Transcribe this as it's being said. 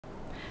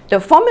The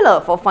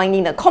formula for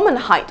finding the common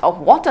height of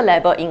water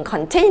level in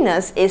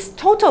containers is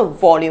total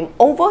volume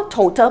over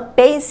total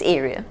base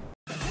area.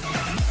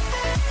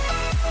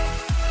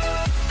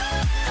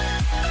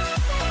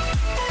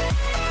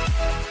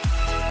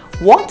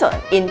 Water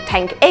in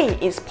tank A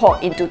is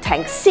poured into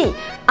tank C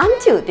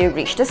until they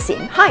reach the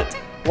same height.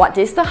 What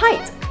is the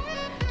height?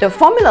 The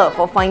formula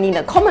for finding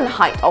the common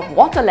height of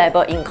water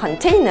level in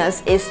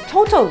containers is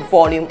total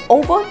volume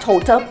over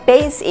total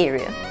base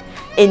area.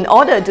 In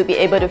order to be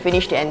able to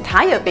finish the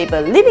entire paper,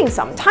 leaving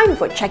some time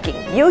for checking,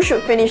 you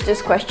should finish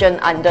this question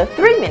under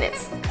 3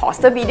 minutes. Pause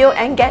the video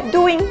and get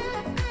doing!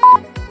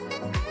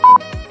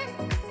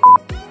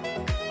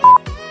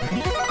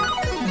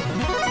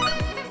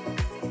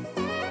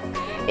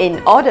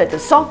 In order to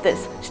solve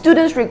this,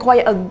 students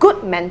require a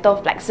good mental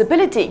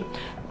flexibility.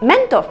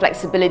 Mental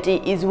flexibility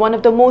is one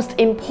of the most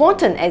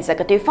important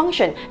executive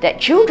functions that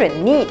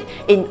children need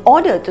in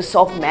order to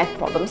solve math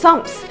problem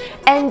sums.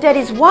 And that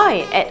is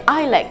why at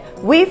ILLAC,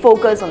 we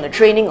focus on the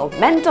training of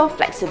mental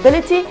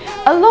flexibility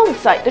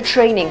alongside the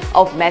training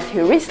of math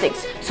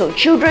heuristics so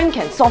children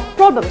can solve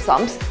problem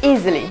sums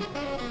easily.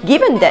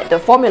 Given that the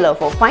formula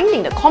for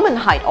finding the common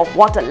height of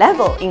water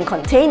level in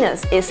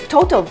containers is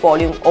total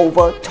volume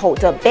over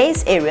total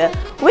base area,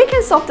 we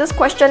can solve this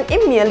question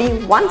in merely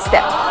one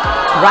step.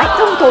 Write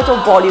the total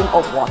volume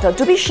of water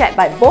to be shared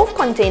by both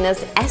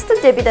containers as the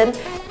dividend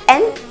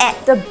and add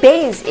the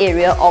base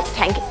area of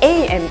tank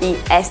A and B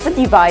as the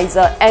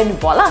divisor, and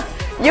voila!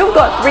 You've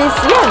got 3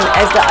 cm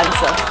as the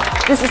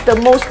answer. This is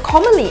the most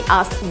commonly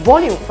asked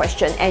volume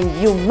question and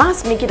you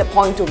must make it a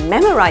point to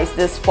memorize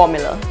this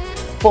formula.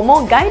 For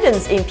more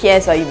guidance in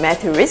PSLE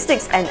Maths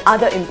Heuristics and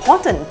other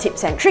important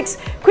tips and tricks,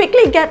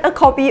 quickly get a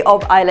copy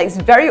of ILLAC's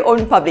very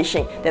own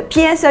publishing, the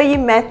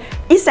PSLE Maths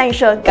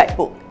Essential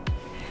Guidebook.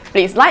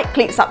 Please like,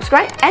 click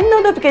subscribe and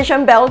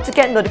notification bell to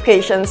get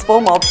notifications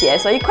for more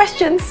PSLE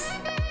questions.